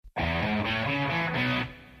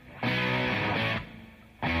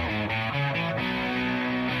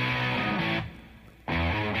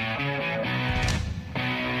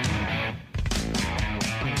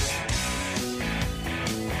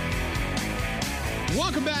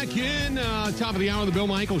Welcome back in. Top of the hour of the Bill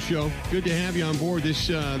Michaels Show. Good to have you on board. This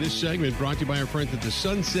segment brought to you by our friends at the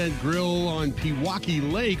Sunset Grill on Pewaukee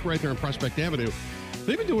Lake, right there on Prospect Avenue.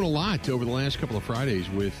 They've been doing a lot over the last couple of Fridays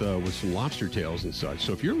with some lobster tails and such.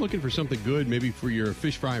 So if you're looking for something good, maybe for your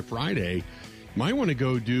Fish Fry Friday, might want to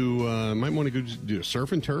go do a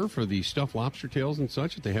surf and turf for the stuffed lobster tails and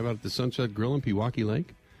such that they have out at the Sunset Grill in Pewaukee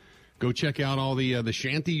Lake. Go check out all the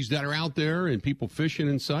shanties that are out there and people fishing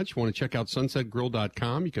and such. Want to check out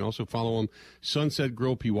sunsetgrill.com. You can also follow them, Sunset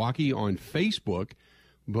Grill Pewaukee, on Facebook.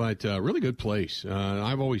 But really good place.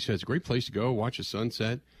 I've always said it's a great place to go, watch the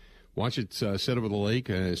sunset, watch it set over the lake,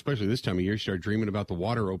 especially this time of year. You start dreaming about the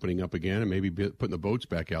water opening up again and maybe putting the boats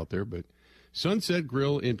back out there. But Sunset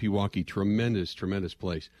Grill in Pewaukee, tremendous, tremendous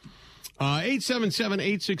place.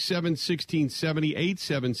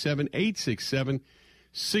 877-867-1670,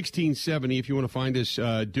 877-867-1670. If you want to find us,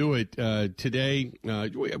 do it today.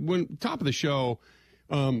 When top of the show,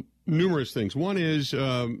 numerous things. One is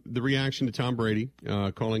the reaction to Tom Brady,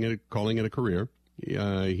 calling it a career.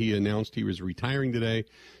 He announced he was retiring today.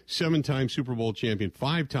 7-time Super Bowl champion,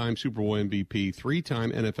 5-time Super Bowl MVP,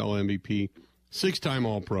 3-time NFL MVP, 6-time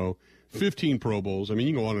All-Pro, 15 Pro Bowls. I mean,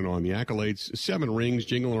 you can go on and on. The accolades, 7 rings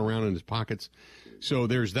jingling around in his pockets. So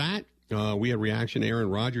there's that. We had reaction to Aaron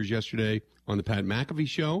Rodgers yesterday on the Pat McAfee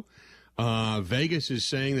show. Vegas is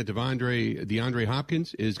saying that DeAndre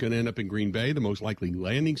Hopkins is going to end up in Green Bay, the most likely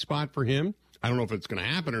landing spot for him. I don't know if it's going to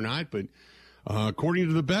happen or not, but according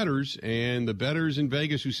to the bettors, and the bettors in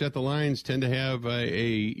Vegas who set the lines tend to have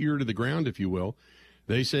a ear to the ground, if you will,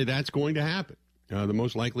 they say that's going to happen. The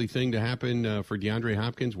most likely thing to happen for DeAndre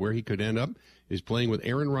Hopkins, where he could end up, is playing with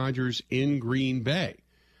Aaron Rodgers in Green Bay.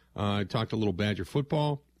 I talked a little Badger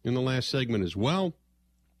football in the last segment as well,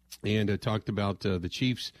 and talked about the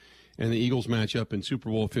Chiefs and the Eagles matchup in Super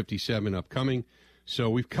Bowl 57 upcoming. So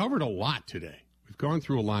we've covered a lot today. We've gone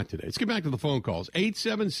through a lot today. Let's get back to the phone calls.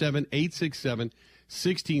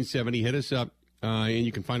 877-867-1670. Hit us up, and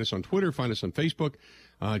you can find us on Twitter, find us on Facebook.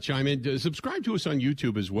 Chime in. Subscribe to us on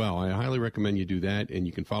YouTube as well. I highly recommend you do that, and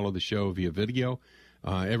you can follow the show via video.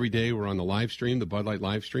 Every day we're on the live stream, the Bud Light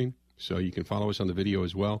live stream, so you can follow us on the video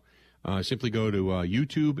as well. Simply go to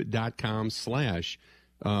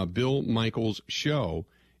youtube.com/Bill Michaels Show,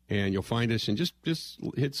 and you'll find us, and just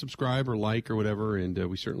hit subscribe or like or whatever, and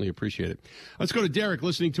we certainly appreciate it. Let's go to Derek,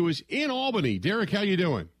 listening to us in Albany. Derek, how you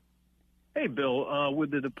doing? Hey, Bill.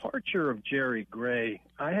 With the departure of Jerry Gray,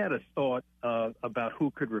 I had a thought about who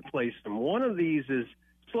could replace him. One of these is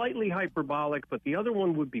slightly hyperbolic, but the other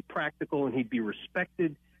one would be practical, and he'd be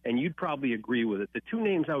respected, and you'd probably agree with it. The two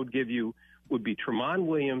names I would give you would be Tramon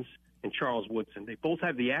Williams and Charles Woodson. They both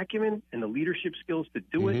have the acumen and the leadership skills to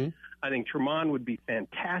do it. I think Tramon would be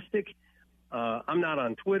fantastic. I'm not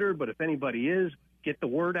on Twitter, but if anybody is, get the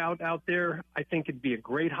word out there. I think it'd be a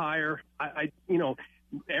great hire.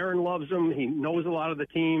 Aaron loves him. He knows a lot of the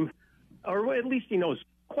team, or at least he knows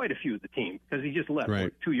quite a few of the team because he just left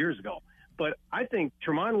 2 years ago. But I think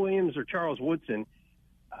Tramon Williams or Charles Woodson,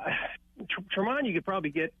 Tramon you could probably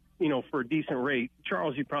get, for a decent rate.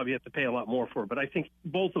 Charles, you'd probably have to pay a lot more for, but I think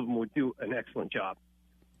both of them would do an excellent job.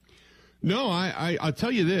 No, I'll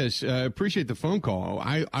tell you this. I appreciate the phone call.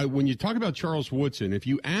 When you talk about Charles Woodson, if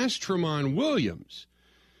you ask Tramon Williams,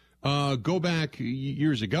 go back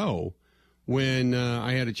years ago when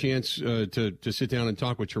I had a chance to sit down and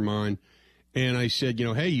talk with Tramon, and I said,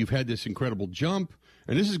 hey, you've had this incredible jump,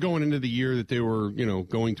 and this is going into the year that they were,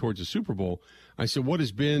 going towards the Super Bowl. I said, what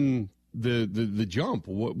has been the jump?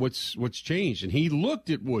 What's changed? And he looked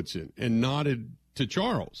at Woodson and nodded to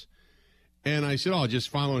Charles. And I said, just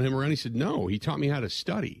following him around. He said, no, he taught me how to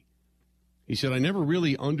study. He said, I never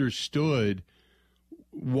really understood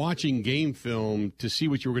watching game film to see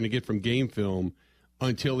what you were going to get from game film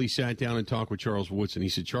until he sat down and talked with Charles Woodson. He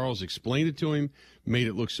said Charles explained it to him, made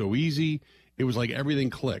it look so easy. It was like everything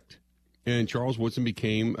clicked. And Charles Woodson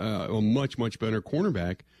became a much, much better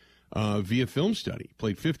cornerback via film study.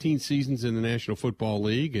 Played 15 seasons in the National Football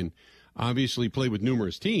League and obviously played with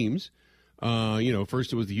numerous teams.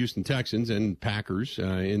 First it was the Houston Texans and Packers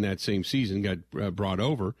in that same season, got brought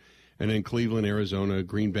over. And then Cleveland, Arizona,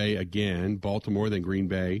 Green Bay again, Baltimore, then Green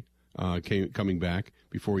Bay coming back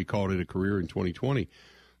before he called it a career in 2020.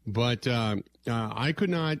 But I could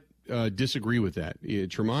not disagree with that.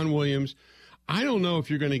 Tramon Williams, I don't know if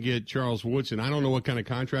you're going to get Charles Woodson. I don't know what kind of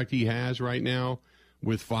contract he has right now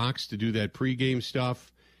with Fox to do that pregame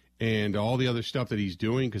stuff and all the other stuff that he's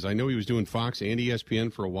doing, because I know he was doing Fox and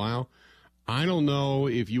ESPN for a while. I don't know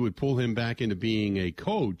if you would pull him back into being a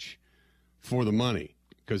coach for the money,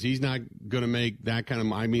 because he's not going to make that kind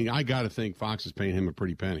of – I mean, I got to think Fox is paying him a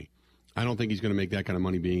pretty penny. I don't think he's going to make that kind of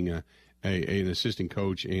money being an assistant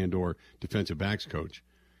coach and or defensive backs coach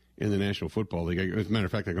in the National Football League. As a matter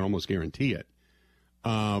of fact, I can almost guarantee it.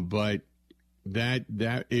 But that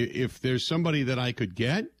if there's somebody that I could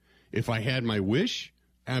get, if I had my wish,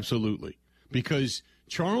 absolutely. Because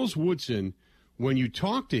Charles Woodson, when you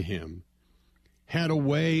talk to him, had a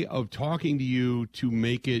way of talking to you to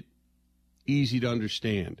make it easy to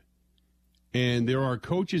understand. And there are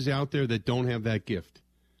coaches out there that don't have that gift.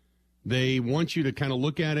 They want you to kind of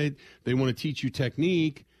look at it. They want to teach you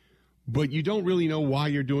technique, but you don't really know why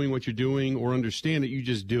you're doing what you're doing or understand it. You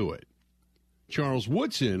just do it. Charles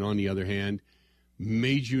Woodson, on the other hand,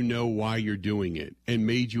 made you know why you're doing it and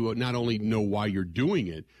made you not only know why you're doing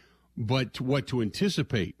it, but what to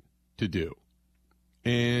anticipate to do.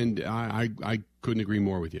 And I couldn't agree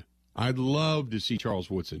more with you. I'd love to see Charles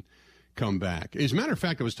Woodson come back. As a matter of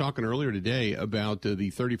fact, I was talking earlier today about the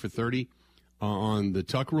 30 for 30 on the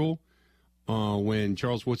tuck rule when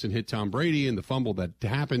Charles Woodson hit Tom Brady and the fumble that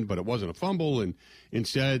happened, but it wasn't a fumble. And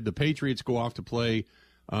instead, the Patriots go off to play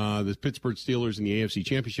the Pittsburgh Steelers in the AFC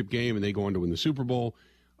Championship game, and they go on to win the Super Bowl.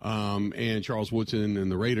 And Charles Woodson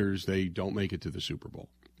and the Raiders, they don't make it to the Super Bowl.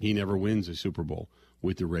 He never wins a Super Bowl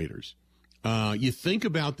with the Raiders. You think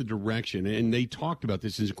about the direction, and they talked about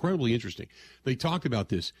this. It's incredibly interesting. They talked about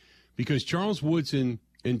this because Charles Woodson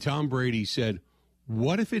and Tom Brady said,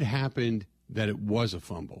 what if it happened that it was a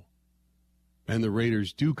fumble and the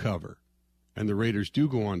Raiders do cover and the Raiders do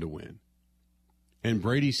go on to win? And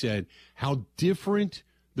Brady said how different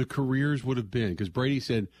the careers would have been, because Brady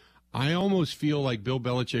said, I almost feel like Bill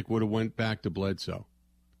Belichick would have went back to Bledsoe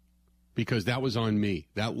because that was on me.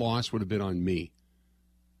 That loss would have been on me.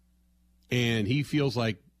 And he feels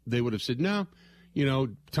like they would have said, no,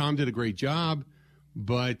 Tom did a great job,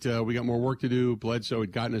 but we got more work to do. Bledsoe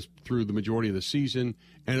had gotten us through the majority of the season,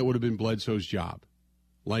 and it would have been Bledsoe's job.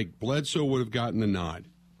 Like, Bledsoe would have gotten the nod.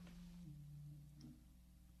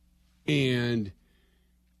 And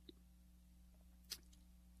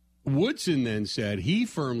Woodson then said he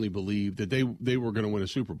firmly believed that they were going to win a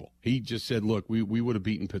Super Bowl. He just said, look, we would have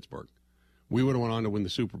beaten Pittsburgh. We would have went on to win the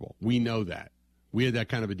Super Bowl. We know that. We had that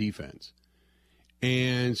kind of a defense.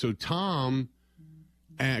 And so Tom,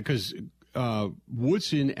 because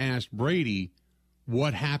Woodson asked Brady,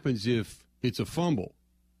 what happens if it's a fumble?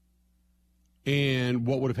 And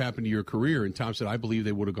what would have happened to your career? And Tom said, I believe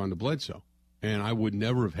they would have gone to Bledsoe. And I would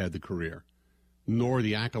never have had the career, nor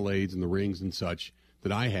the accolades and the rings and such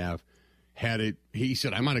that I have had it. He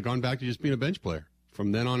said, I might have gone back to just being a bench player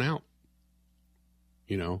from then on out,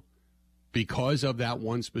 because of that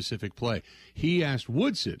one specific play. He asked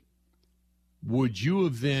Woodson, would you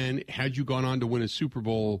have then, had you gone on to win a Super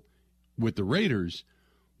Bowl with the Raiders,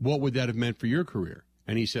 what would that have meant for your career?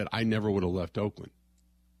 And he said, I never would have left Oakland.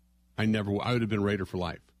 I would have been Raider for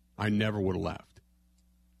life. I never would have left.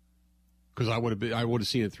 Because I would have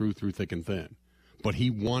seen it through thick and thin. But he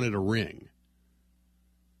wanted a ring.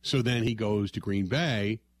 So then he goes to Green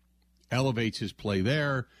Bay, elevates his play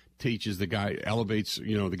there, teaches the guy, elevates,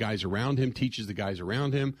 the guys around him, teaches the guys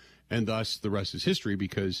around him, and thus the rest is history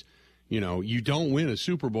because, you don't win a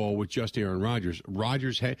Super Bowl with just Aaron Rodgers.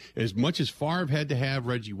 Rodgers had, as much as Favre had to have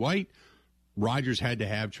Reggie White, Rodgers had to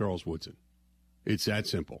have Charles Woodson. It's that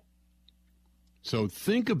simple. So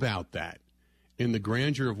think about that in the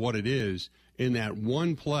grandeur of what it is in that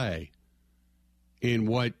one play, in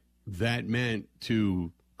what that meant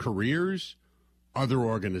to careers, other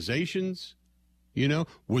organizations.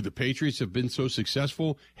 Would the Patriots have been so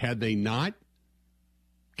successful had they not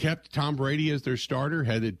kept Tom Brady as their starter?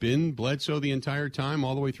 Had it been Bledsoe the entire time,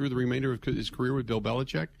 all the way through the remainder of his career with Bill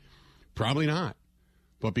Belichick? Probably not.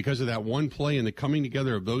 But because of that one play and the coming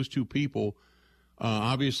together of those two people,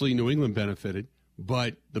 obviously New England benefited,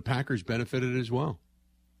 but the Packers benefited as well.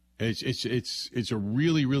 It's a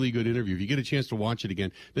really, really good interview. If you get a chance to watch it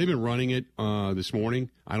again, they've been running it this morning.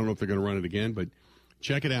 I don't know if they're going to run it again, but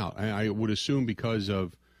check it out. I would assume because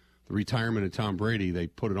of the retirement of Tom Brady, they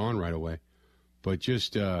put it on right away. But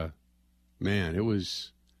just, man, it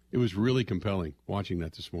was really compelling watching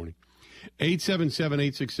that this morning.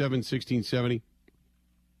 877-867-1670.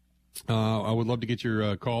 I would love to get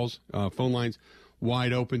your calls. Phone lines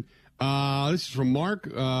wide open. This is from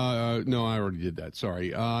Mark. No, I already did that.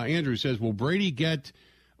 Sorry. Andrew says, will Brady get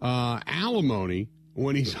alimony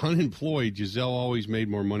when he's unemployed? Giselle always made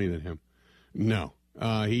more money than him. No.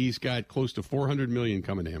 He's got close to $400 million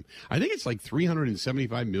coming to him. I think it's like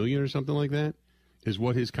 $375 million or something like that is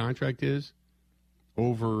what his contract is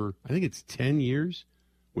over, I think it's 10 years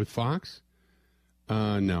with Fox.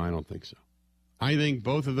 No, I don't think so. I think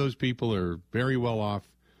both of those people are very well off,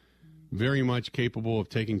 very much capable of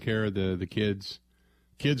taking care of the kids.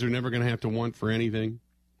 Kids are never going to have to want for anything.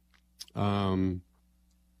 So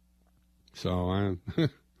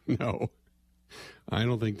no, I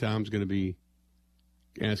don't think Tom's going to be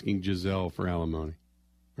asking Giselle for alimony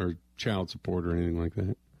or child support or anything like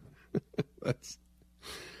that. That's,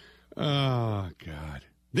 oh, God.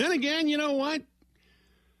 Then again, you know what?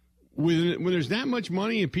 When there's that much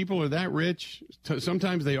money and people are that rich,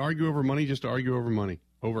 sometimes they argue over money just to argue over money,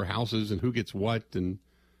 over houses and who gets what. And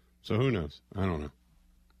so who knows? I don't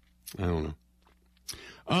know.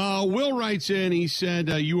 Will writes in, he said,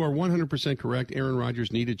 you are 100% correct. Aaron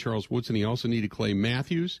Rodgers needed Charles Woodson. He also needed Clay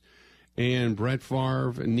Matthews. And Brett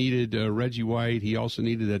Favre needed Reggie White. He also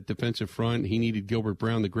needed that defensive front. He needed Gilbert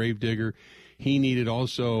Brown, the gravedigger. He needed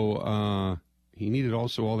also all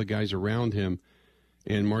the guys around him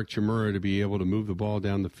and Mark Chmura to be able to move the ball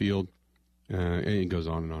down the field. And it goes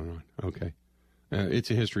on and on and on. Okay.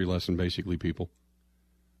 It's a history lesson, basically, people.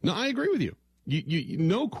 No, I agree with you.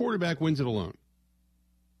 No quarterback wins it alone.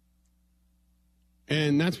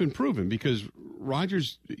 And that's been proven because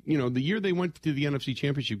Rodgers, the year they went to the NFC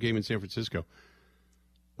Championship game in San Francisco,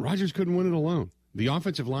 Rodgers couldn't win it alone. The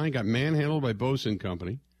offensive line got manhandled by Bosa and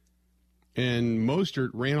company, and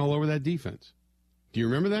Mostert ran all over that defense. Do you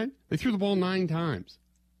remember that? They threw the ball 9 times.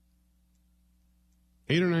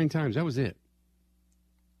 8 or 9 times. That was it.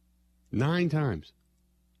 9 times.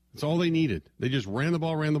 That's all they needed. They just ran the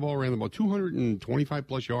ball.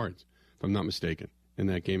 225-plus yards, if I'm not mistaken, in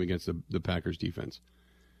that game against the Packers defense.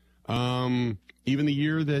 Even the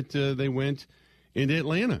year that they went into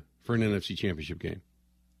Atlanta for an NFC Championship game.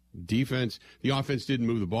 The offense didn't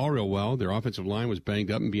move the ball real well. Their offensive line was banged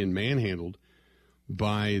up and being manhandled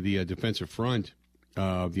by the defensive front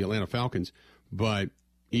of the Atlanta Falcons. But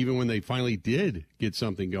even when they finally did get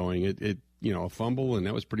something going, a fumble, and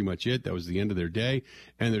that was pretty much it. That was the end of their day,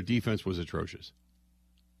 and their defense was atrocious.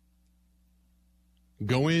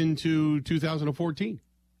 Go into 2014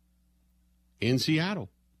 in Seattle.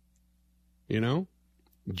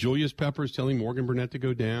 Julius Peppers telling Morgan Burnett to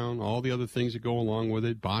go down, all the other things that go along with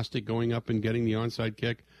it, Bostic going up and getting the onside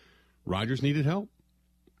kick. Rodgers needed help.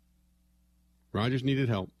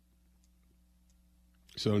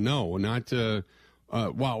 So, no, not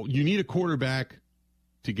well, you need a quarterback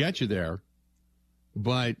to get you there,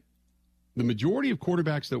 but the majority of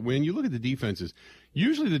quarterbacks that win, you look at the defenses,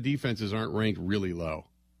 usually the defenses aren't ranked really low.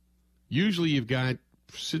 Usually you've got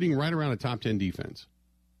sitting right around a top 10 defense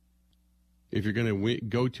if you're going to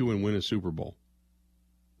go to and win a Super Bowl.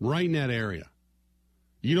 Right in that area.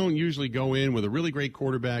 You don't usually go in with a really great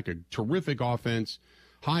quarterback, a terrific offense,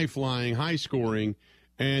 high-flying, high-scoring,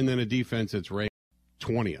 and then a defense that's ranked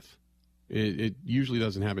 20th. It usually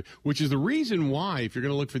doesn't happen, which is the reason why, if you're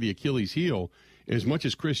going to look for the Achilles heel, as much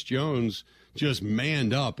as Chris Jones just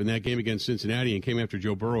manned up in that game against Cincinnati and came after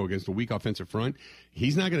Joe Burrow against a weak offensive front,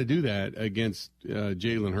 he's not going to do that against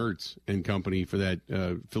Jalen Hurts and company for that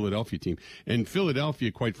Philadelphia team. And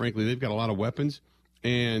Philadelphia, quite frankly, they've got a lot of weapons,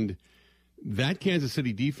 and that Kansas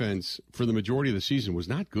City defense for the majority of the season was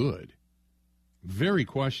not good. Very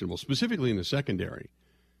questionable, specifically in the secondary.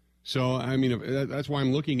 So, I mean, that's why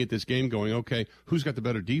I'm looking at this game going, okay, who's got the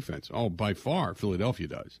better defense? Oh, by far, Philadelphia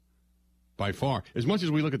does. By far. As much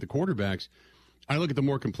as we look at the quarterbacks, I look at the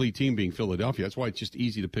more complete team being Philadelphia. That's why it's just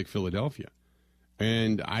easy to pick Philadelphia.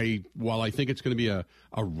 And while I think it's going to be a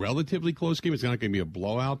relatively close game, it's not going to be a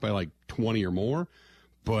blowout by like 20 or more,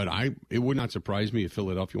 but it would not surprise me if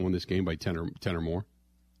Philadelphia won this game by 10 or more.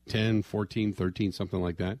 10, 14, 13, something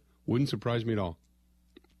like that. Wouldn't surprise me at all.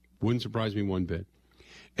 Wouldn't surprise me one bit.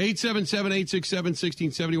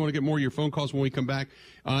 877-867-1670. Want to get more of your phone calls when we come back.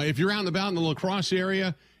 If you're out and about in the La Crosse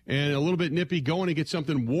area and a little bit nippy, go in and get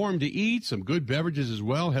something warm to eat, some good beverages as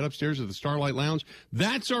well. Head upstairs to the Starlight Lounge.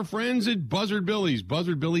 That's our friends at Buzzard Billy's.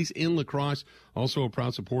 Buzzard Billy's in La Crosse. Also a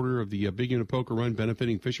proud supporter of the Big Unit Poker Run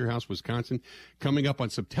benefiting Fisher House, Wisconsin. Coming up on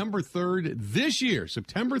September 3rd this year,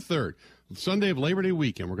 September 3rd. Sunday of Labor Day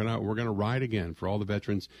weekend, we're gonna ride again for all the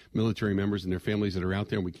veterans, military members, and their families that are out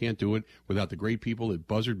there. And we can't do it without the great people at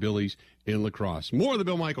Buzzard Billy's in La Crosse. More of the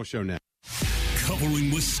Bill Michaels Show now.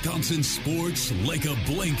 Covering Wisconsin sports like a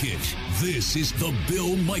blanket. This is the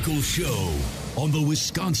Bill Michaels Show on the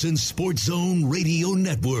Wisconsin Sports Zone Radio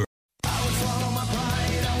Network.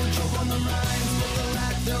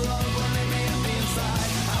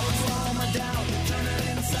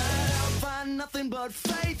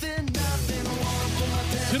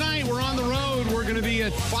 Tonight, we're on the road. We're going to be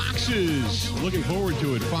at Fox's. Looking forward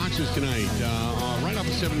to it. Fox's tonight, right off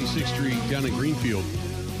of 76th Street down in Greenfield.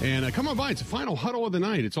 And come on by. It's the final huddle of the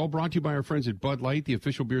night. It's all brought to you by our friends at Bud Light, the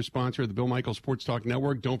official beer sponsor of the Bill Michaels Sports Talk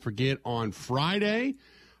Network. Don't forget, on Friday,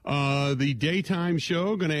 the daytime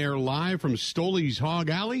show going to air live from Stoley's Hog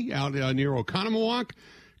Alley out near Oconomowoc.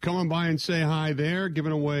 come on by and say hi there.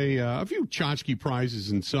 Giving away a few tchotchke prizes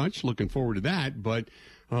and such. Looking forward to that. But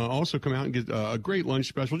also come out and get a great lunch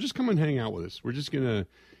special. Just come and hang out with us. We're just going to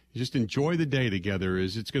just enjoy the day together,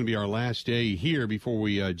 as it's going to be our last day here before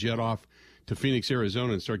we jet off to Phoenix,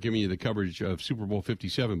 Arizona, and start giving you the coverage of Super Bowl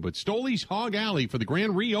 57. But Stoley's Hog Alley for the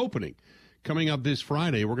grand reopening coming up this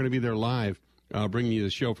Friday. We're going to be there live, bringing you the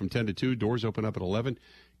show from 10 to 2. Doors open up at 11.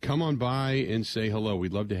 Come on by and say hello.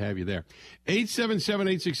 We'd love to have you there.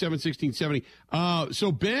 877-867-1670.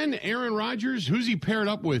 So, Ben, Aaron Rodgers, who's he paired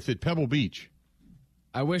up with at Pebble Beach?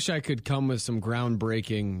 I wish I could come with some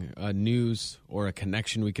groundbreaking news or a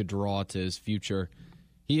connection we could draw to his future.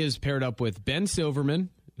 He is paired up with Ben Silverman,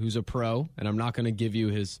 who's a pro, and I'm not going to give you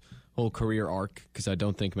his whole career arc because I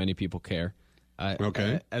don't think many people care.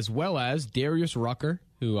 Okay. As well as Darius Rucker,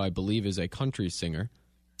 who I believe is a country singer,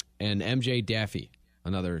 and MJ Daffy,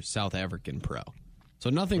 another South African pro. So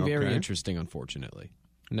nothing very interesting, unfortunately.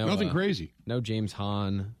 Nothing crazy. No James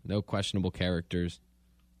Hahn, no questionable characters.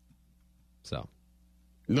 So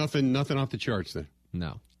nothing off the charts then.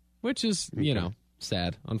 No. Which is,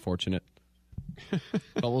 sad, unfortunate. But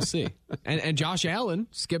we'll see. And Josh Allen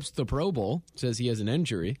skips the Pro Bowl, says he has an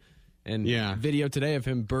injury, and video today of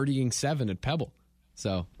him birdieing 7 at Pebble.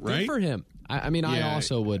 So good for him. I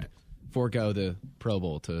also would forego the Pro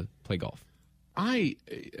Bowl to play golf.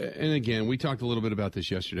 And again, we talked a little bit about this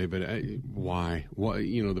yesterday, but why?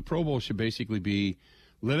 The Pro Bowl should basically be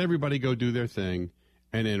let everybody go do their thing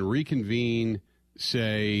and then reconvene,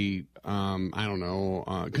 say, I don't know,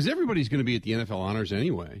 because everybody's going to be at the NFL Honors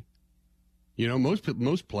anyway.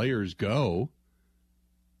 Most players go.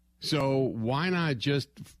 So why not just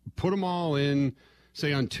put them all in,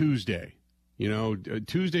 say, on Tuesday?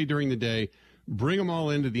 Tuesday during the day, bring them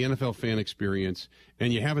all into the NFL fan experience,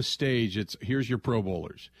 and you have a stage. Here's your Pro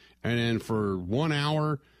Bowlers. And then for 1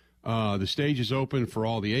 hour, the stage is open for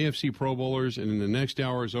all the AFC Pro Bowlers, and then the next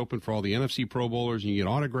hour is open for all the NFC Pro Bowlers, and you get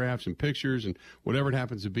autographs and pictures and whatever it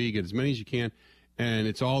happens to be. Get as many as you can, and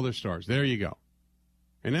it's all their stars. There you go.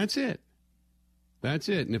 And that's it. That's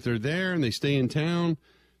it. And if they're there and they stay in town,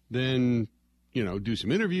 then, do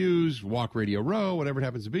some interviews, walk Radio Row, whatever it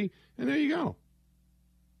happens to be, and there you go.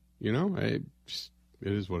 It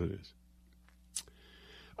is what it is.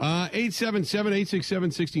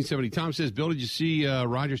 877-867-1670. Tom says, Bill, did you see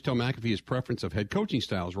Rodgers tell McAfee his preference of head coaching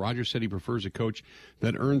styles? Rodgers said he prefers a coach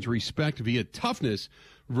that earns respect via toughness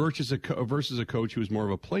versus a coach who is more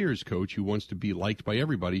of a player's coach who wants to be liked by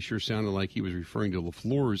everybody. Sure sounded like he was referring to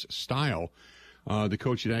LaFleur's style. The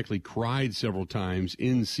coach had actually cried several times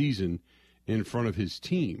in season in front of his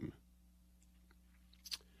team.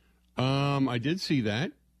 I did see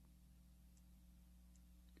that.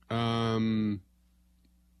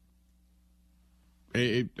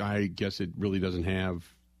 I guess it really doesn't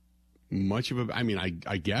have much of a.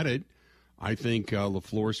 I get it. I think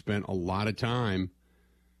LaFleur spent a lot of time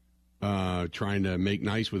trying to make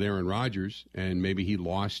nice with Aaron Rodgers, and maybe he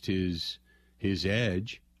lost his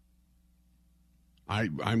edge.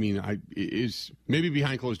 Is maybe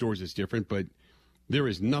behind closed doors it's different, but there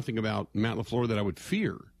is nothing about Matt LaFleur that I would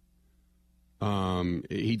fear.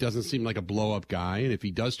 He doesn't seem like a blow-up guy, and if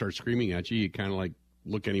he does start screaming at you kind of like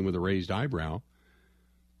look at him with a raised eyebrow.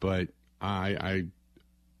 But I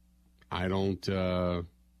don't.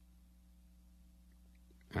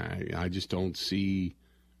 I just don't see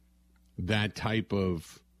that type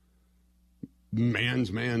of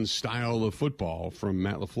man's style of football from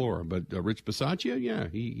Matt LaFleur. But Rich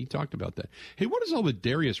Bisaccia, he talked about that. Hey, what is all the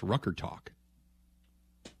Darius Rucker talk?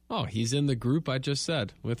 Oh, he's in the group I just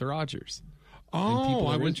said with Rodgers. Oh,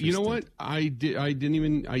 I was. You know what? I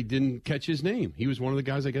didn't catch his name. He was one of the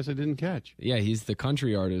guys I guess I didn't catch. Yeah, he's the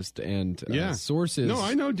country artist, and sources. No,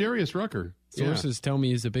 I know Darius Rucker. Sources tell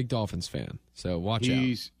me he's a big Dolphins fan. So watch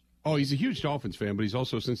out. Oh, he's a huge Dolphins fan, but he's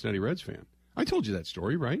also a Cincinnati Reds fan. I told you that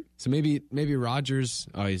story, right? So maybe Rodgers.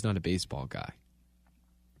 Oh, he's not a baseball guy.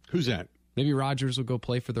 Who's that? Maybe Rodgers will go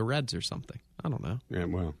play for the Reds or something. I don't know. Yeah,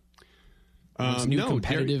 well, he wants new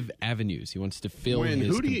competitive avenues. He wants to fill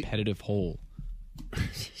his competitive hole.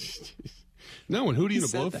 No, when Hootie and the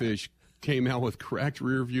Blowfish came out with Cracked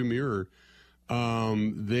Rearview Mirror,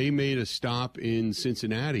 they made a stop in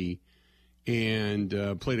Cincinnati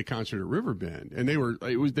and played a concert at Riverbend, and they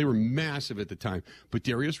were massive at the time. But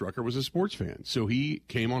Darius Rucker was a sports fan, so he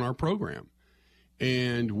came on our program,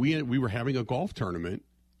 and we were having a golf tournament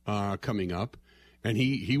coming up, and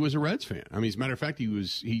he was a Reds fan. I mean, as a matter of fact,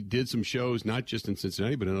 he did some shows not just in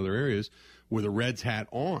Cincinnati but in other areas with a Reds hat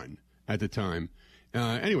on at the time.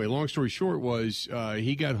 Anyway, long story short was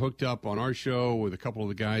he got hooked up on our show with a couple of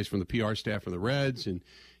the guys from the PR staff from the Reds, and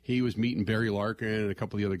he was meeting Barry Larkin and a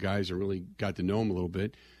couple of the other guys and really got to know him a little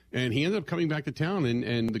bit. And he ended up coming back to town,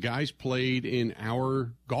 and the guys played in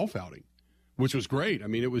our golf outing, which was great. I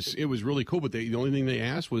mean, it was really cool, but the only thing they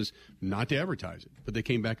asked was not to advertise it. But they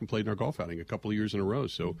came back and played in our golf outing a couple of years in a row.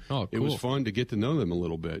 So It was fun to get to know them a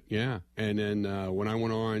little bit, yeah. And then when I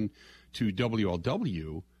went on to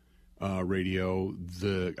WLW radio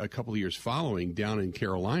a couple of years following down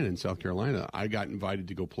in South Carolina, I got invited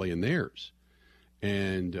to go play in theirs.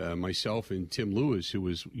 And myself and Tim Lewis,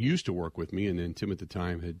 who used to work with me, and then Tim at the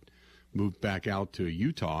time had moved back out to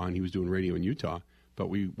Utah, and he was doing radio in Utah. But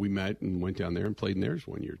we met and went down there and played in theirs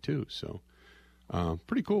one year, too. So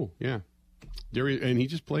pretty cool, yeah. And he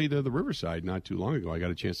just played the Riverside not too long ago. I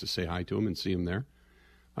got a chance to say hi to him and see him there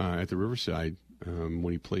at the Riverside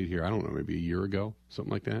when he played here, I don't know, maybe a year ago,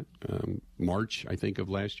 something like that. March, I think, of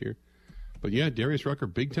last year. But, yeah, Darius Rucker,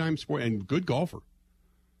 big-time sport and good golfer.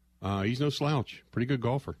 He's no slouch. Pretty good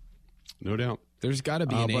golfer, no doubt. There's got to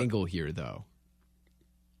be an angle here, though.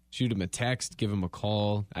 Shoot him a text, give him a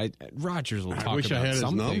call. Rodgers will talk about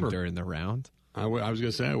something during the round. I was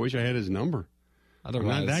going to say, I wish I had his number.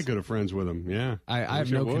 Otherwise, I'm not that good of friends with him, yeah. I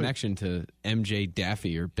have no connection to MJ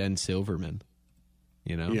Daffy or Ben Silverman,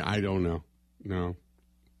 you know? Yeah, I don't know. No.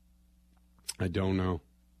 I don't know.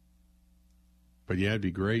 But, yeah, it'd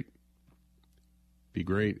be great. Be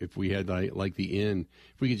great if we had like the Inn.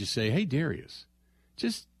 If we could just say, hey, Darius,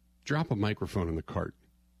 just drop a microphone in the cart.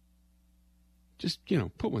 Just,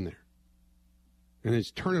 put one there. And then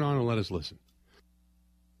just turn it on and let us listen.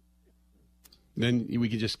 Then we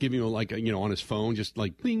could just give him, on his phone, just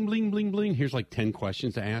like bling, bling, bling, bling. Here's 10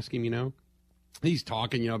 questions to ask him, He's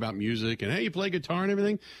talking, about music and, hey, you play guitar and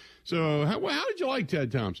everything. So how did you like Ted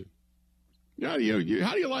Thompson? How do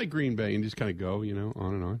you like Green Bay? And just kind of go, on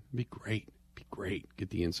and on. It'd be great. Great.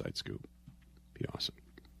 Get the inside scoop. Be awesome.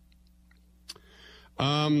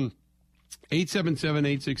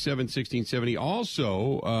 877-867-1670.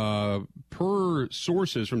 Also, per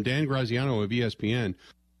sources from Dan Graziano of ESPN,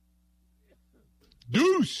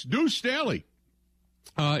 Deuce Staley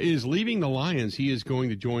is leaving the Lions. He is going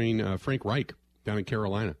to join Frank Reich down in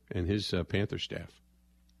Carolina and his Panther staff.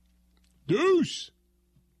 Deuce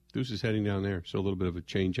is heading down there. So a little bit of a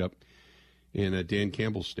change up in Dan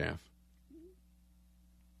Campbell's staff.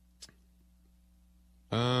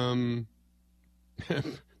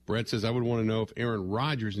 Brett says, I would want to know if Aaron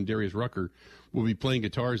Rodgers and Darius Rucker will be playing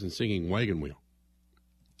guitars and singing Wagon Wheel.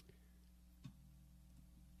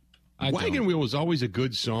 Wagon Wheel was always a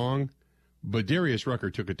good song, but Darius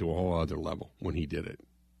Rucker took it to a whole other level when he did it.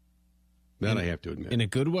 That I have to admit. In a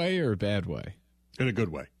good way or a bad way? In a good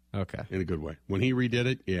way. Okay. In a good way. When he redid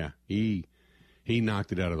it, yeah, he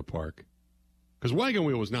knocked it out of the park. Because Wagon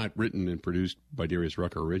Wheel was not written and produced by Darius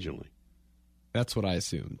Rucker originally. That's what I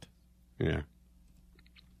assumed. Yeah.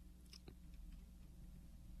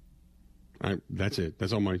 That's it.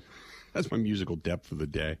 That's my musical depth for the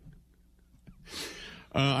day.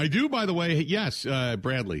 I do, by the way. Yes,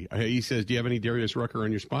 Bradley. He says, do you have any Darius Rucker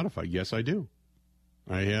on your Spotify? Yes, I do.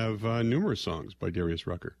 I have numerous songs by Darius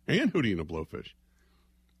Rucker and Hootie and the Blowfish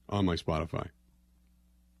on my Spotify.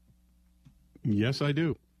 Yes, I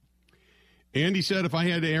do. Andy said if I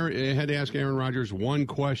had to ask Aaron Rodgers one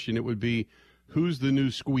question, it would be, who's the new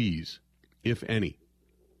squeeze, if any?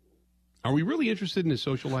 Are we really interested in his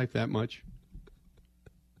social life that much?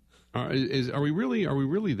 Are we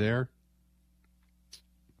really there?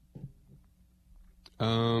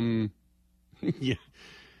 Yeah.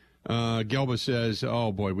 Gelba says,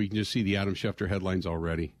 oh boy, we can just see the Adam Schefter headlines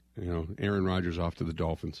already. Aaron Rodgers off to the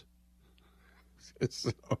Dolphins.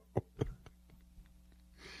 So,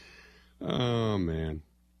 oh man.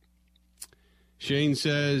 Shane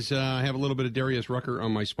says, I have a little bit of Darius Rucker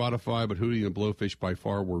on my Spotify, but Hootie and the Blowfish by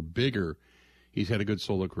far were bigger. He's had a good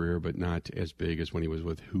solo career, but not as big as when he was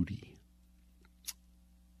with Hootie.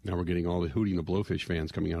 Now we're getting all the Hootie and the Blowfish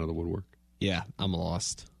fans coming out of the woodwork. Yeah, I'm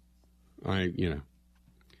lost. That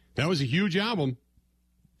was a huge album.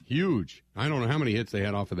 Huge. I don't know how many hits they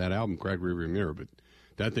had off of that album, Crack Rearview Mirror, but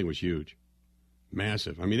that thing was huge.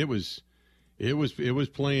 Massive. I mean, it was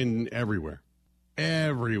playing everywhere.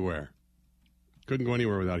 Everywhere. Couldn't go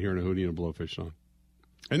anywhere without hearing a Hootie and a Blowfish song.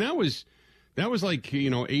 And that was like,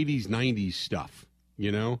 80s, 90s stuff,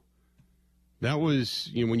 That was,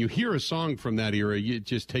 when you hear a song from that era, it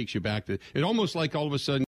just takes you back to, it almost like all of a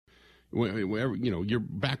sudden, you're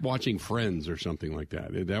back watching Friends or something like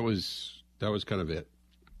that. That was kind of it.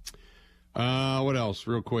 What else?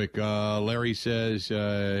 Real quick. Larry says,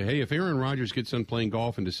 hey, if Aaron Rodgers gets done playing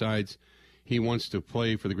golf and decides he wants to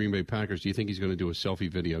play for the Green Bay Packers, do you think he's going to do a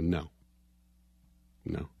selfie video? No.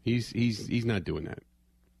 No. He's not doing that.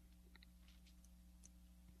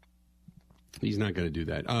 He's not going to do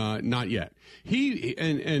that. Not yet. He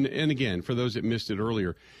and again, for those that missed it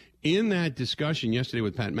earlier, in that discussion yesterday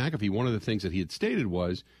with Pat McAfee, one of the things that he had stated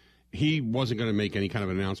was he wasn't going to make any kind of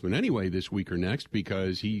an announcement anyway this week or next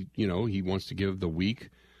because he wants to give the week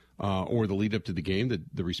or the lead up to the game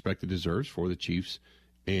the respect it deserves for the Chiefs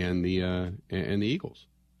and the Eagles,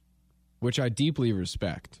 which I deeply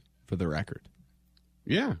respect, for the record.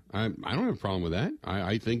 Yeah, I don't have a problem with that.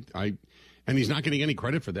 I think and he's not getting any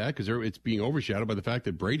credit for that because it's being overshadowed by the fact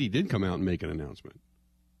that Brady did come out and make an announcement.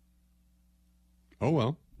 Oh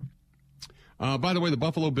well. By the way, the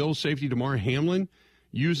Buffalo Bills safety Damar Hamlin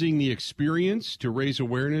using the experience to raise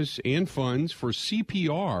awareness and funds for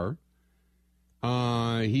CPR.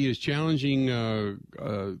 He is challenging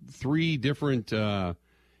 3 different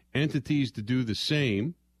entities to do the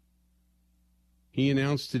same. He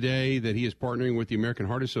announced today that he is partnering with the American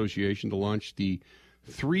Heart Association to launch the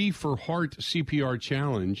 3 for Heart CPR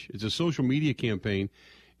Challenge. It's a social media campaign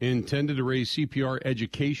intended to raise CPR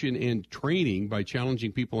education and training by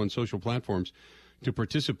challenging people on social platforms to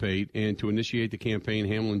participate. And to initiate the campaign,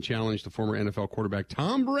 Hamlin challenged the former NFL quarterback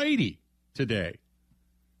Tom Brady today.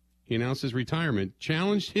 He announced his retirement,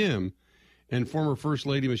 challenged him and former First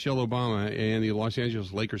Lady Michelle Obama and the Los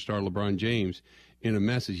Angeles Lakers star LeBron James in a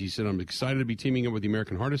message. He said, "I'm excited to be teaming up with the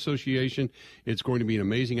American Heart Association. It's going to be an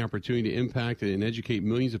amazing opportunity to impact and educate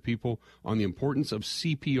millions of people on the importance of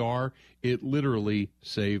CPR. It literally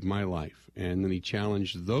saved my life." And then he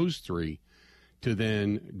challenged those 3 to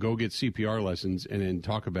then go get CPR lessons and then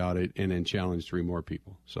talk about it and then challenge 3 more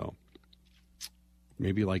people. So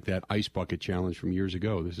maybe like that ice bucket challenge from years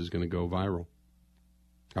ago, this is going to go viral.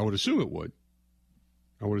 I would assume it would.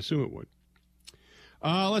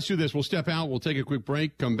 Let's do this. We'll step out. We'll take a quick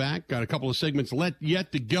break. Come back. Got a couple of segments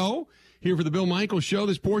yet to go here for the Bill Michaels Show.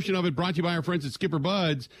 This portion of it brought to you by our friends at Skipper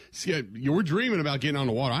Buds. You're dreaming about getting on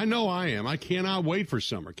the water. I know I am. I cannot wait for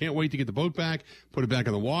summer. Can't wait to get the boat back, put it back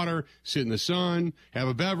in the water, sit in the sun, have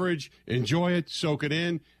a beverage, enjoy it, soak it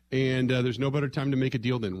in. And there's no better time to make a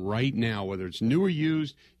deal than right now, whether it's new or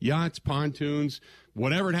used, yachts, pontoons,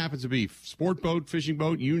 whatever it happens to be, sport boat, fishing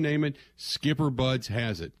boat, you name it, Skipper Buds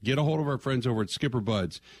has it. Get a hold of our friends over at Skipper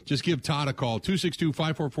Buds. Just give Todd a call,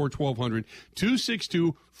 262-544-1200,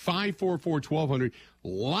 262-544-1200.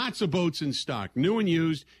 Lots of boats in stock, new and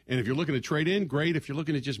used. And if you're looking to trade in, great. If you're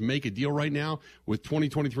looking to just make a deal right now with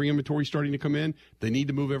 2023 inventory starting to come in, they need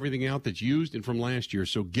to move everything out that's used and from last year.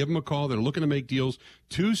 So give them a call. They're looking to make deals,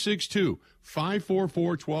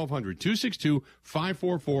 262-544-1200,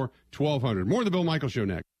 262-544-1200. More of the Bill Michaels Show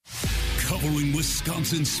next. Covering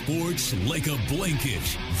Wisconsin sports like a blanket,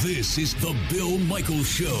 this is the Bill Michaels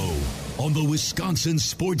Show on the Wisconsin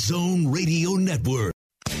Sports Zone Radio Network.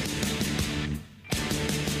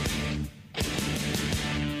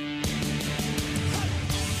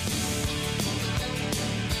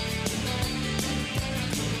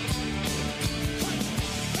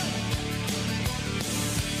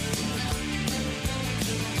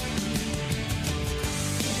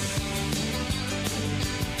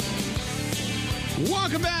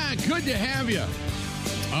 Welcome back. Good to have you.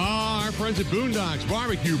 Our friends at Boondocks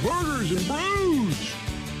Barbecue Burgers and Brews.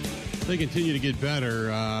 They continue to get better.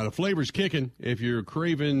 The flavor's kicking. If you're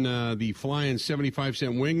craving the flying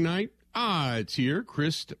 75-cent wing night, it's here.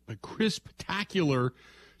 Crisp-tacular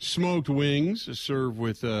smoked wings served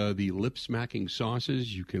with the lip-smacking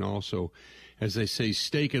sauces. You can also, as they say,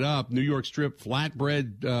 steak it up. New York strip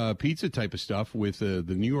flatbread pizza type of stuff with the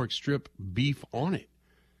New York strip beef on it.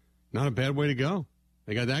 Not a bad way to go.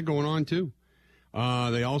 They got that going on, too.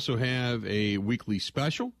 They also have a weekly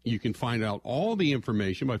special. You can find out all the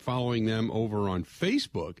information by following them over on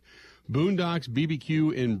Facebook, Boondocks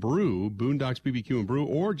BBQ and Brew, Boondocks BBQ and Brew,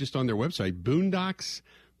 or just on their website, Boondocks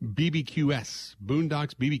BBQS,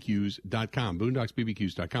 boondocksbbqs.com,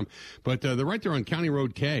 boondocksbbqs.com. But they're right there on County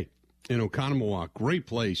Road K in Oconomowoc. Great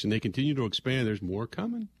place, and they continue to expand. There's more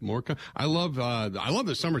coming, I love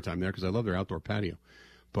the summertime there because I love their outdoor patio.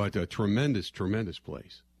 But a tremendous, tremendous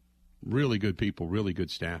place. Really good people, really good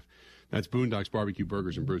staff. That's Boondocks Barbecue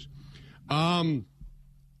Burgers and Brews. Tommy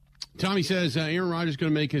says Aaron Rodgers is going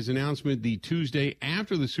to make his announcement the Tuesday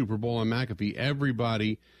after the Super Bowl on McAfee.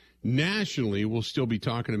 Everybody nationally will still be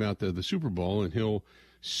talking about the Super Bowl, and he'll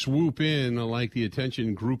swoop in like the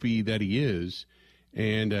attention groupie that he is.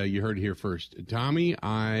 And you heard it here first. Tommy,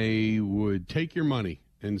 I would take your money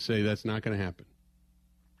and say that's not going to happen.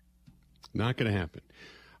 Not going to happen.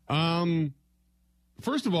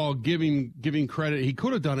 First of all, giving credit, he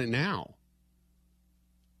could have done it now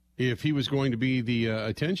if he was going to be the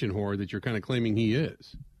attention whore that you're kind of claiming he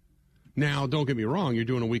is. Now, don't get me wrong, you're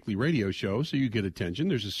doing a weekly radio show, so you get attention.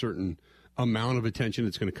 There's a certain amount of attention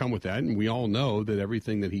that's going to come with that. And we all know that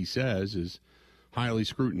everything that he says is highly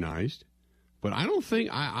scrutinized. But I don't think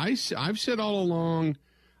I've said all along,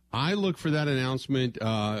 I look for that announcement,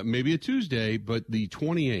 maybe a Tuesday, but the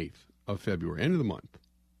 28th of February, end of the month.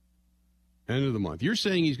 End of the month. You're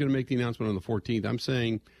saying he's going to make the announcement on the 14th. I'm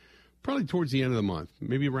saying probably towards the end of the month,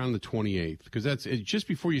 maybe around the 28th, because that's just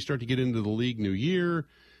before you start to get into the league new year,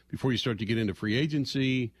 before you start to get into free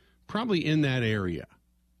agency, probably in that area.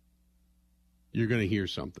 You're going to hear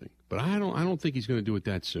something. But I don't think he's going to do it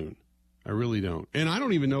that soon. I really don't. And I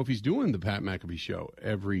don't even know if he's doing the Pat McAfee show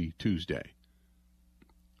every Tuesday.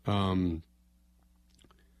 My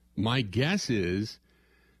guess is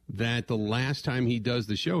that the last time he does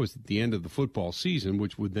the show is at the end of the football season,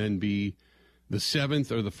 which would then be the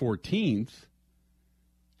 7th or the 14th.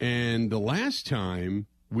 And the last time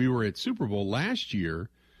we were at Super Bowl last year,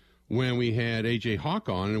 when we had A.J. Hawk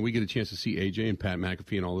on, and we get a chance to see A.J. and Pat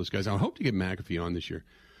McAfee and all those guys. I hope to get McAfee on this year.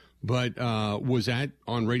 But was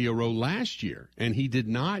on Radio Row last year, and he did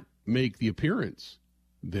not make the appearance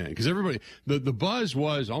then. Because everybody, the buzz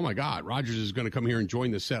was, oh, my God, Rodgers is going to come here and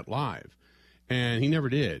join the set live. And he never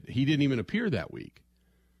did. He didn't even appear that week.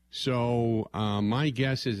 So my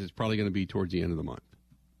guess is it's probably going to be towards the end of the month.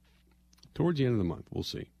 Towards the end of the month. We'll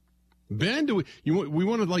see. Ben, we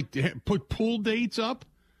want to put pool dates up?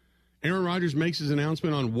 Aaron Rodgers makes his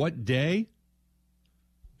announcement on what day?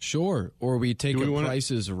 Sure. Or we take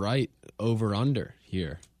prices right over under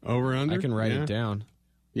here. Over under? I can write it down.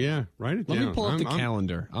 Yeah, write it down. Let me pull up the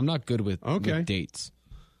calendar. I'm not good with dates.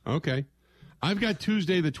 Okay. I've got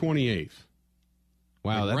Tuesday the 28th.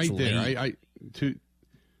 Wow, that's right there. late. Do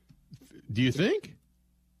you think?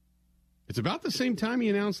 It's about the same time he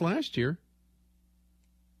announced last year.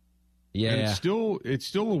 Yeah. And it's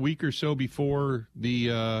still a week or so before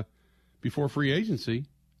before free agency.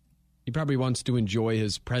 He probably wants to enjoy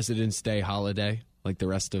his President's Day holiday like the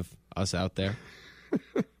rest of us out there.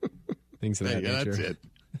 Things of that nature.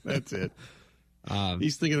 That's it.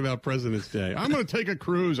 He's thinking about President's Day. I'm going to take a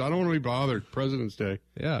cruise. I don't want to be bothered. President's Day.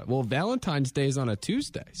 Yeah. Well, Valentine's Day is on a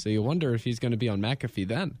Tuesday, so you wonder if he's going to be on McAfee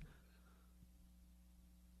then.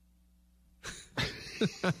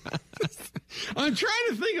 I'm trying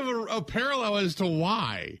to think of a parallel as to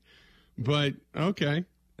why, but okay,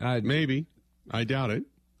 maybe. I doubt it.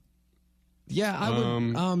 Yeah,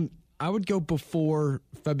 I would go before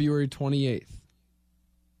February 28th.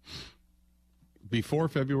 Before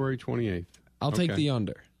February 28th. I'll take the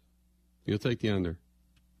under. You'll take the under.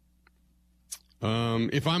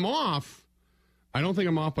 If I'm off, I don't think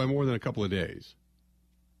I'm off by more than a couple of days.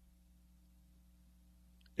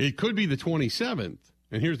 It could be the 27th,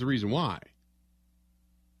 and here's the reason why.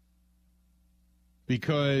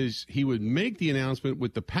 Because he would make the announcement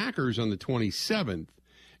with the Packers on the 27th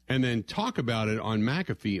and then talk about it on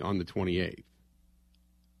McAfee on the 28th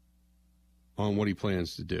on what he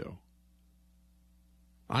plans to do.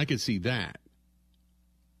 I could see that.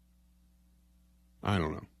 I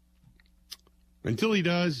don't know. Until he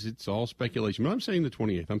does, it's all speculation. But I'm saying the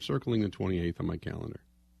 28th. I'm circling the 28th on my calendar.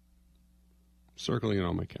 Circling it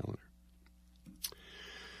on my calendar.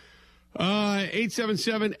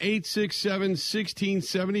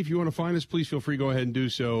 877-867-1670. If you want to find us, please feel free to go ahead and do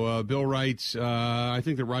so. Bill writes, I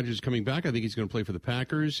think that Rodgers is coming back. I think he's going to play for the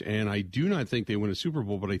Packers, and I do not think they win a Super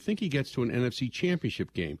Bowl, but I think he gets to an NFC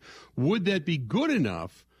championship game. Would that be good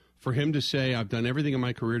enough for him to say, I've done everything in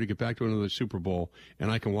my career to get back to another Super Bowl,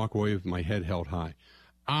 and I can walk away with my head held high?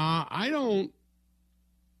 I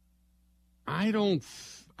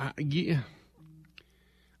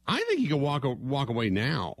think he can walk away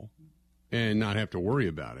now and not have to worry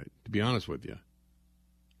about it, to be honest with you.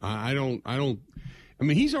 I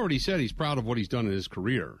mean, he's already said he's proud of what he's done in his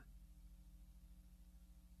career.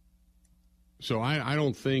 So I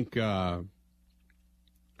don't think I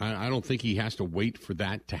don't think he has to wait for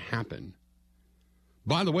that to happen.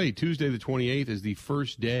 By the way, Tuesday the 28th is the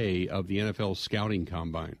first day of the NFL scouting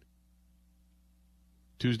combine.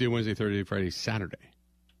 Tuesday, Wednesday, Thursday, Friday, Saturday.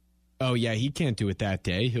 Oh, yeah, he can't do it that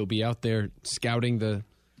day. He'll be out there scouting the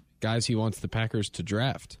guys he wants the Packers to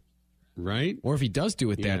draft. Right? Or if he does do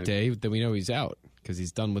it that day, then we know he's out because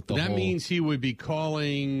he's done with the whole... That means he would be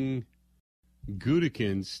calling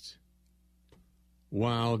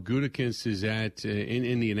while Gutekunst is in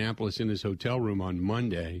Indianapolis in his hotel room on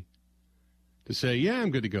Monday to say, yeah,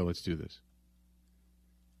 I'm good to go. Let's do this.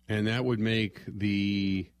 And that would make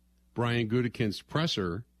the Brian Gutekunst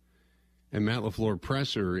presser and Matt LaFleur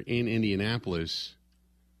presser in Indianapolis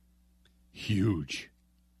huge.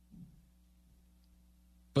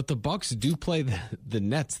 But the Bucs do play the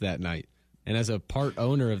Nets that night. And as a part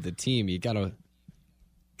owner of the team, you gotta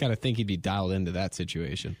think he'd be dialed into that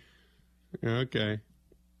situation. Okay.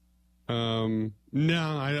 No,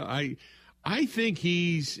 I think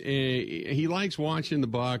he likes watching the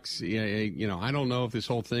Bucks. I don't know if this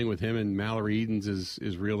whole thing with him and Mallory Edens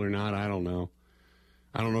is real or not. I don't know.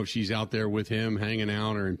 I don't know if she's out there with him hanging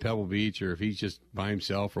out or in Pebble Beach or if he's just by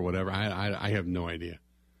himself or whatever. I have no idea.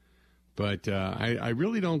 But I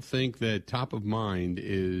really don't think that top of mind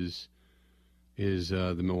is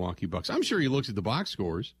the Milwaukee Bucks. I'm sure he looks at the box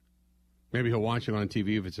scores. Maybe he'll watch it on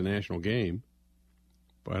TV if it's a national game.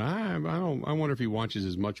 But I wonder if he watches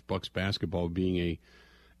as much Bucks basketball being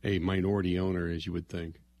a minority owner as you would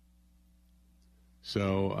think.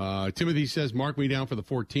 So Timothy says, mark me down for the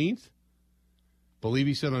 14th. Believe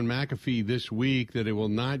he said on McAfee this week that it will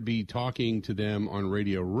not be talking to them on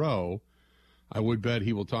Radio Row. I would bet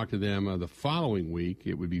he will talk to them the following week.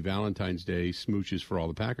 It would be Valentine's Day, smooches for all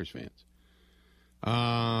the Packers fans.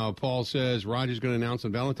 Paul says, Rodgers is going to announce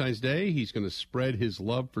on Valentine's Day he's going to spread his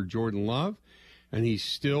love for Jordan Love, and he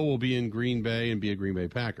still will be in Green Bay and be a Green Bay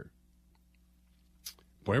Packer.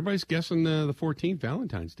 Boy, everybody's guessing the 14th,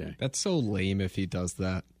 Valentine's Day. That's so lame if he does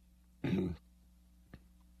that.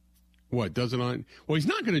 What, does it on? Well, he's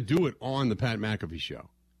not going to do it on the Pat McAfee show.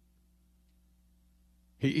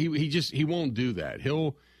 He won't do that.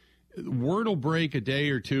 Word will break a day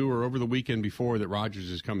or two or over the weekend before that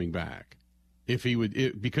Rodgers is coming back. If he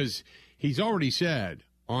would, because he's already said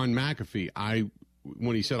on McAfee,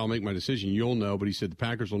 when he said I'll make my decision, you'll know, but he said the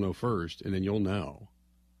Packers will know first, and then you'll know.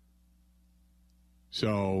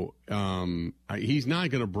 So he's not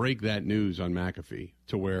going to break that news on McAfee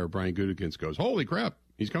to where Brian Gutekunst goes, holy crap,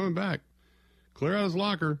 he's coming back. Clear out his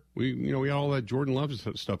locker. We got all that Jordan Love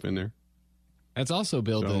stuff in there. That's also,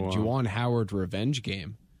 Bill, the Juwan Howard revenge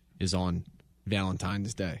game is on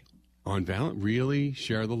Valentine's Day. Really?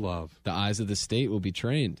 Share the love. The eyes of the state will be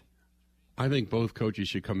trained. I think both coaches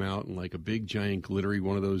should come out in like a big, giant, glittery,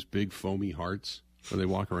 one of those big, foamy hearts where they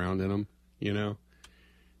walk around in them, you know?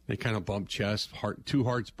 They kind of bump chests, two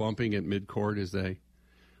hearts bumping at midcourt as they...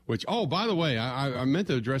 Which, by the way, I meant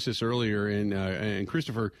to address this earlier, and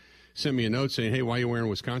Christopher sent me a note saying, hey, why are you wearing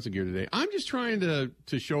Wisconsin gear today? I'm just trying to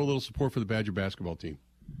show a little support for the Badger basketball team.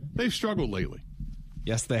 They've struggled lately.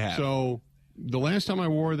 Yes, they have. So the last time I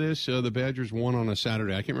wore this, the Badgers won on a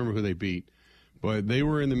Saturday. I can't remember who they beat, but they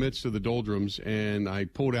were in the midst of the doldrums, and I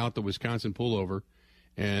pulled out the Wisconsin pullover,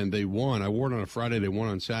 and they won. I wore it on a Friday. They won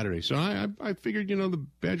on Saturday. So I figured, the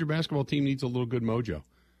Badger basketball team needs a little good mojo.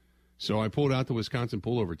 So I pulled out the Wisconsin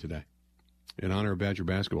pullover today in honor of Badger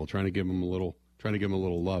basketball, trying to give them a little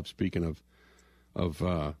love. Speaking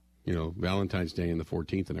of Valentine's Day and the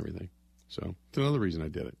 14th and everything. So it's another reason I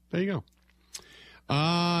did it. There you go.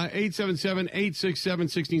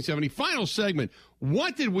 877-867-1670. Final segment.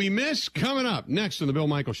 What did we miss? Coming up next on the Bill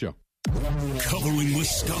Michaels Show. Covering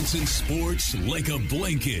Wisconsin sports like a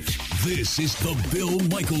blanket. This is the Bill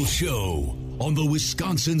Michaels Show on the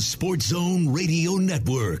Wisconsin Sports Zone Radio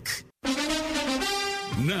Network.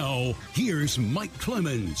 Now, here's Mike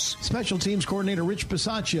Clemens. Special teams coordinator Rich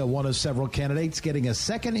Bisaccia, one of several candidates, getting a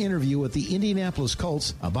second interview with the Indianapolis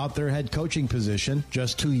Colts about their head coaching position.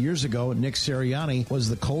 Just 2 years ago, Nick Sirianni was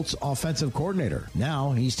the Colts offensive coordinator.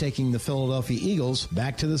 Now he's taking the Philadelphia Eagles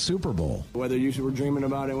back to the Super Bowl. Whether you were dreaming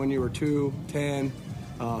about it when you were 2, 10,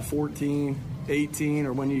 14, 18,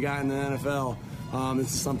 or when you got in the NFL,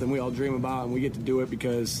 this is something we all dream about, and we get to do it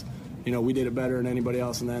because we did it better than anybody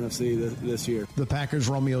else in the NFC this year. The Packers'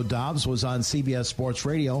 Romeo Doubs was on CBS Sports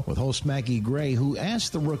Radio with host Maggie Gray, who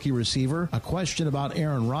asked the rookie receiver a question about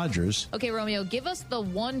Aaron Rodgers. Okay, Romeo, give us the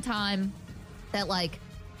one time that,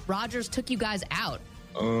 Rodgers took you guys out.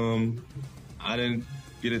 I didn't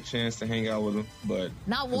get a chance to hang out with him, but...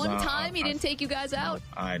 Not one time he didn't take you guys out?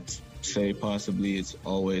 I'd say possibly it's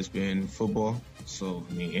always been football. So,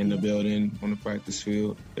 in the building, on the practice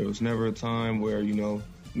field, there was never a time where,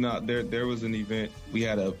 there was an event. We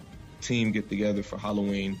had a team get together for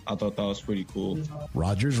Halloween. I thought that was pretty cool.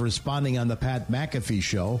 Rodgers responding on the Pat McAfee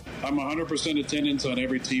show. I'm 100% attendance on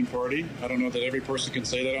every team party. I don't know that every person can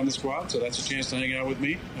say that on the squad, so that's a chance to hang out with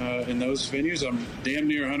me in those venues. I'm damn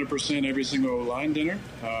near 100% every single line dinner.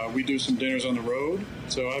 We do some dinners on the road,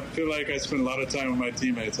 so I feel like I spend a lot of time with my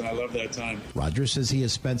teammates, and I love that time. Rodgers says he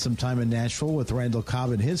has spent some time in Nashville with Randall Cobb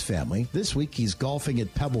and his family. This week he's golfing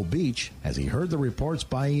at Pebble Beach. As he heard the reports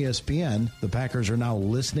by ESPN, the Packers are now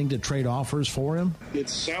listening to trade offers for him. It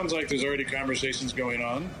sounds like there's already conversations going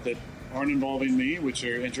on that aren't involving me, which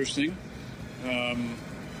are interesting.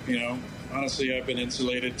 honestly, I've been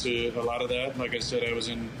insulated to a lot of that. Like I said, I was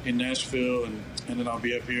in Nashville, and then I'll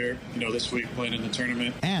be up here, this week playing in the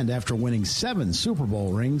tournament. And after winning 7 Super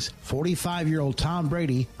Bowl rings, 45-year-old Tom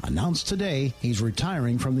Brady announced today he's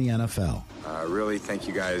retiring from the NFL. Really, thank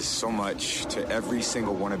you guys so much to every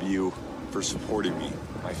single one of you for supporting me.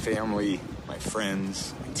 My family, my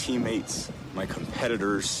friends, my teammates, my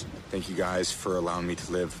competitors. Thank you guys for allowing me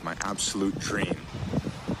to live my absolute dream.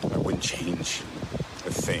 I wouldn't change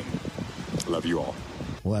a thing. Love you all.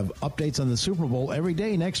 We'll have updates on the Super Bowl every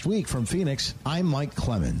day next week from Phoenix. I'm Mike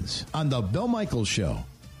Clemens on The Bill Michaels Show.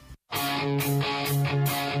 Good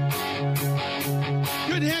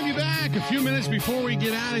to have you back a few minutes before we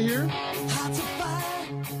get out of here.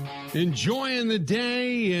 Enjoying the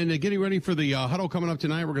day and getting ready for the huddle coming up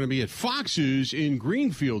tonight. We're going to be at Fox's in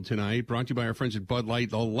Greenfield tonight, brought to you by our friends at Bud Light.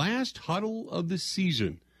 The last huddle of the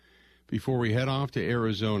season before we head off to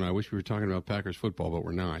Arizona. I wish we were talking about Packers football, but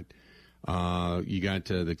we're not. You got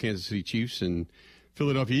the Kansas City Chiefs and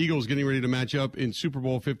Philadelphia Eagles getting ready to match up in Super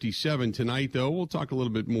Bowl 57 tonight, though. We'll talk a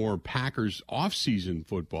little bit more Packers off-season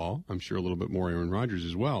football. I'm sure a little bit more Aaron Rodgers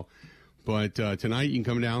as well. But tonight you can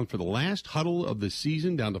come down for the last huddle of the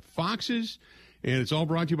season down to Fox's. And it's all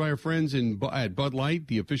brought to you by our friends at Bud Light,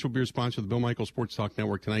 the official beer sponsor of the Bill Michaels Sports Talk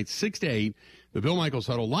Network tonight, 6 to 8. The Bill Michaels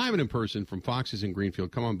Huddle, live and in person from Fox's in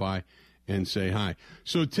Greenfield. Come on by and say hi.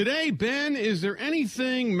 So today, Ben, is there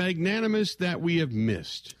anything magnanimous that we have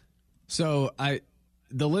missed? So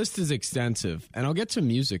the list is extensive, and I'll get some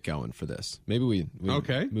music going for this. Maybe we move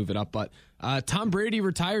it up. But Tom Brady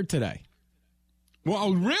retired today.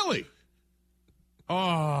 Well, really?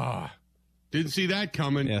 Oh, didn't see that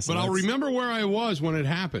coming. Yeah, so but I'll remember where I was when it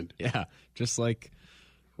happened. Yeah, just like,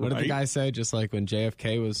 what did the guy say? Just like when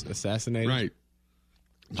JFK was assassinated? Right.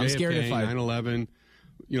 I'm scared if 9/11,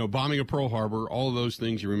 bombing of Pearl Harbor, all of those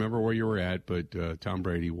things. You remember where you were at, but Tom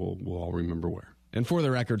Brady, we'll all remember where. And for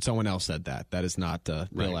the record, someone else said that. That is not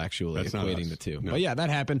Bill actually equating the two. No. But yeah, that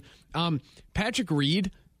happened. Patrick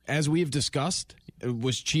Reed, as we've discussed,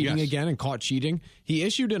 was cheating again and caught cheating. He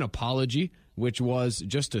issued an apology, which was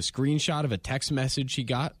just a screenshot of a text message he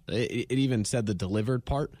got. It even said the delivered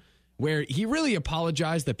part, where he really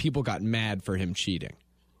apologized that people got mad for him cheating.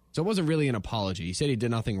 So it wasn't really an apology. He said he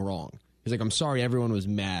did nothing wrong. He's like, I'm sorry everyone was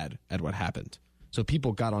mad at what happened. So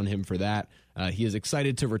people got on him for that. He is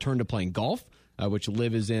excited to return to playing golf, which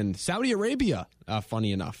Liv is in Saudi Arabia,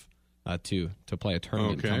 funny enough, to play a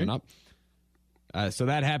tournament coming up. So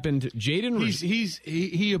that happened. Jaden,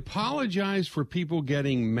 he apologized for people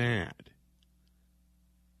getting mad.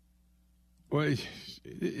 Well,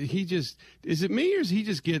 he just, is it me or does he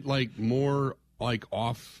just get more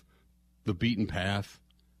off the beaten path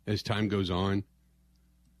as time goes on?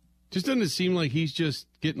 Just doesn't it seem like he's just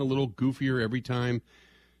getting a little goofier every time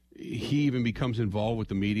he even becomes involved with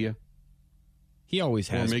the media? He always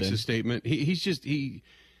has or makes a statement.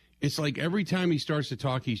 It's like every time he starts to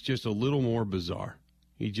talk, he's just a little more bizarre.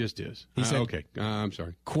 He just is. He said, okay, I'm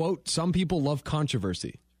sorry. Quote, some people love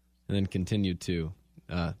controversy, and then continued to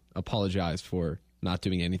apologize for not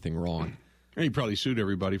doing anything wrong. And he probably sued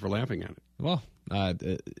everybody for laughing at it. Well,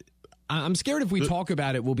 I'm scared if we talk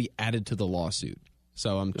about it, we'll be added to the lawsuit.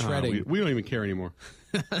 So I'm treading. We don't even care anymore.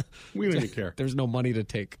 We don't even care. There's no money to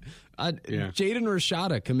take. Jaden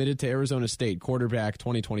Rashada committed to Arizona State, quarterback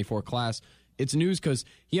 2024 class. It's news because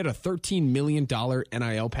he had a $13 million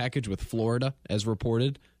NIL package with Florida, as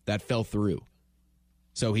reported, that fell through.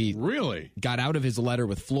 So he really got out of his letter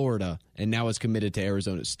with Florida and now is committed to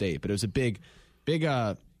Arizona State. But it was a big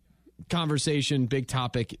conversation, big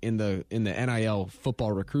topic in the NIL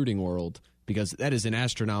football recruiting world because that is an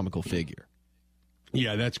astronomical figure.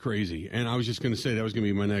 Yeah, that's crazy. And I was just going to say that was going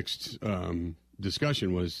to be my next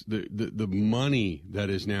discussion was the money that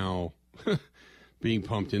is now being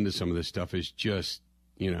pumped into some of this stuff is just,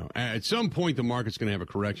 at some point the market's going to have a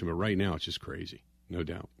correction, but right now it's just crazy, no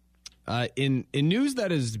doubt. In news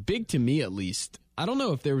that is big to me, at least, I don't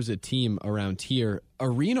know if there was a team around here.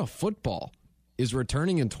 Arena football is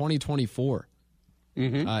returning in 2024.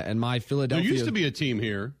 Mm-hmm. And my Philadelphia... There used to be a team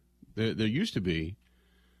here. There used to be.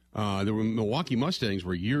 There were Milwaukee Mustangs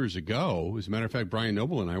were years ago. As a matter of fact, Brian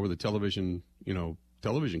Noble and I were the television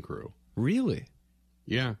crew. Really?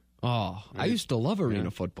 Yeah. Oh, I used to love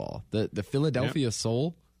arena football. The Philadelphia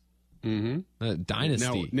Soul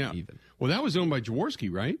dynasty. Now, even. Well, that was owned by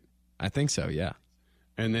Jaworski, right? I think so, yeah.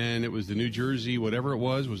 And then it was the New Jersey, whatever it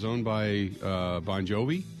was owned by Bon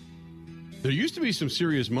Jovi. There used to be some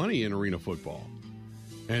serious money in arena football.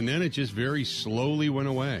 And then it just very slowly went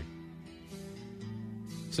away.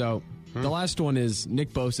 So the last one is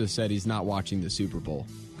Nick Bosa said he's not watching the Super Bowl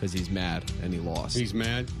because he's mad and he lost. He's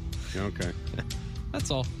mad? Okay. That's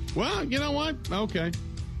all. Well, you know what? Okay.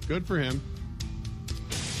 Good for him.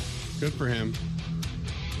 Good for him.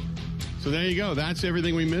 So there you go. That's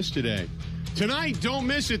everything we missed today. Tonight, don't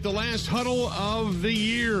miss it, the last huddle of the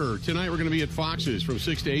year. Tonight, we're going to be at Fox's from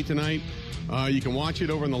 6 to 8 tonight. You can watch it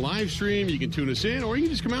over on the live stream. You can tune us in, or you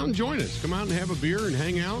can just come out and join us. Come out and have a beer and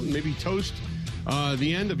hang out and maybe toast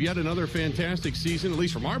the end of yet another fantastic season, at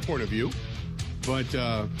least from our point of view. But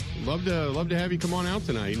love to have you come on out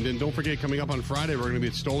tonight. And then don't forget, coming up on Friday, we're going to be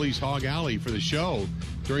at Stoley's Hog Alley for the show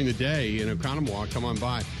during the day in Oconomowoc. Come on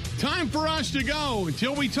by. Time for us to go.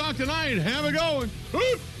 Until we talk tonight, have a go.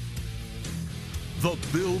 The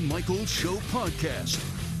Bill Michaels Show Podcast.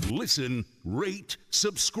 Listen, rate,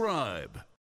 subscribe.